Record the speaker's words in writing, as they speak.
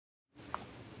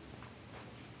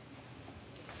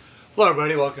Hello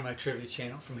everybody, welcome to my trivia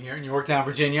channel from here in Yorktown,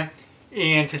 Virginia.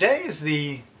 And today is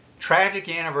the tragic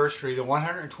anniversary, the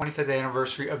 125th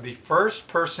anniversary of the first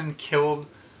person killed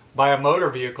by a motor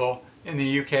vehicle in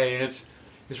the UK. And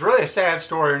it's really a sad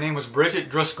story. Her name was Bridget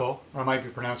Driscoll, or it might be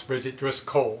pronounced Bridget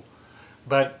Driscoll.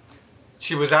 But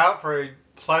she was out for a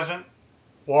pleasant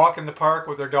walk in the park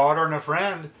with her daughter and a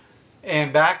friend.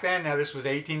 And back then, now this was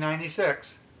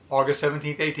 1896, August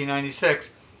 17th, 1896,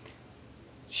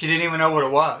 she didn't even know what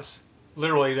it was.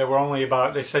 Literally, there were only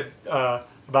about, they said,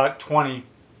 about 20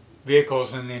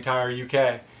 vehicles in the entire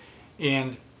UK.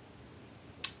 And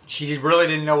she really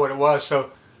didn't know what it was.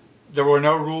 So there were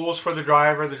no rules for the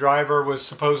driver. The driver was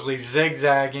supposedly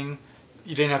zigzagging.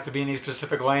 You didn't have to be in any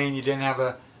specific lane. You didn't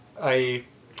have a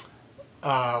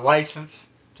license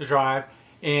to drive.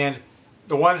 And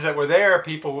the ones that were there,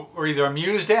 people were either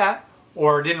amused at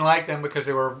or didn't like them because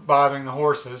they were bothering the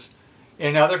horses.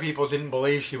 And other people didn't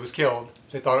believe she was killed.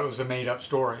 They thought it was a made-up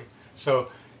story. So,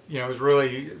 it was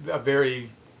really a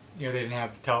very, they didn't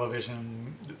have the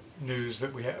television news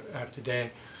that we have today.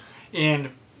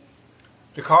 And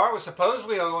the car was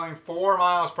supposedly going 4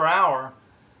 miles per hour,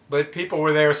 but people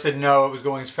were there said no, it was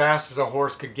going as fast as a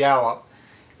horse could gallop.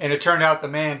 And it turned out the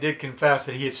man did confess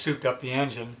that he had souped up the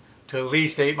engine to at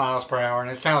least 8 miles per hour, and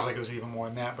it sounds like it was even more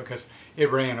than that because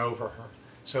it ran over her.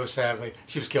 So sadly,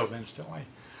 she was killed instantly.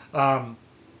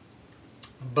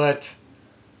 But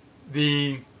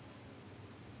the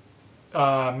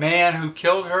man who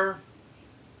killed her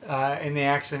in the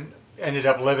accident ended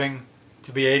up living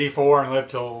to be 84 and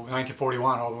lived till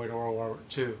 1941, all the way to World War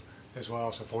II as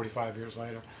well, so 45 years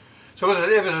later. So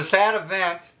it was a sad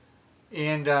event,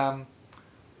 and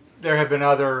there have been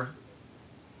other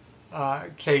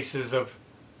cases of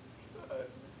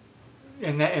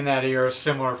in that era,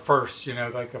 similar firsts,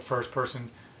 like a first person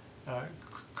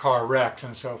car wrecks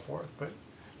and so forth, but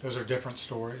those are different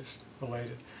stories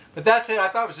related. But that's it. I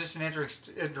thought it was just an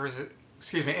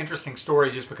interesting story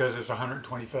just because it's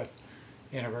 125th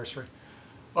anniversary.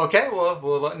 Okay,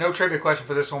 well, no trivia question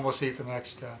for this one. We'll see you for the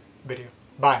next video.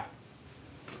 Bye.